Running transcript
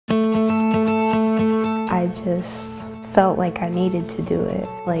I just felt like I needed to do it.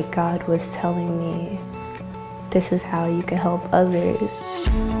 Like God was telling me, this is how you can help others.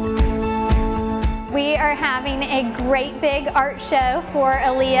 We are having a great big art show for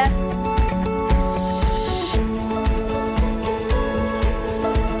Aliyah.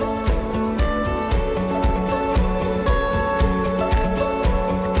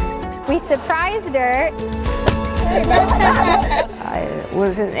 We surprised her. I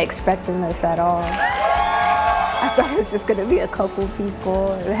wasn't expecting this at all. I thought it was just gonna be a couple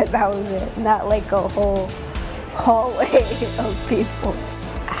people, and that was it. Not like a whole hallway of people.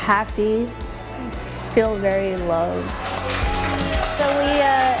 Happy, feel very loved.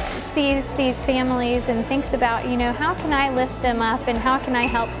 Aliyah sees these families and thinks about, how can I lift them up and how can I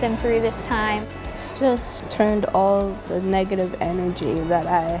help them through this time? It's just turned all the negative energy that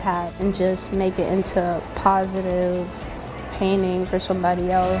I had and just make it into positive painting for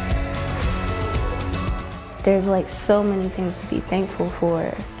somebody else. There's like so many things to be thankful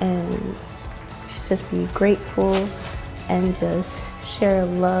for, and should just be grateful and just share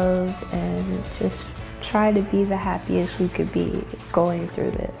love and just try to be the happiest we could be going through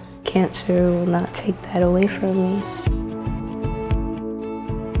this. Cancer will not take that away from me.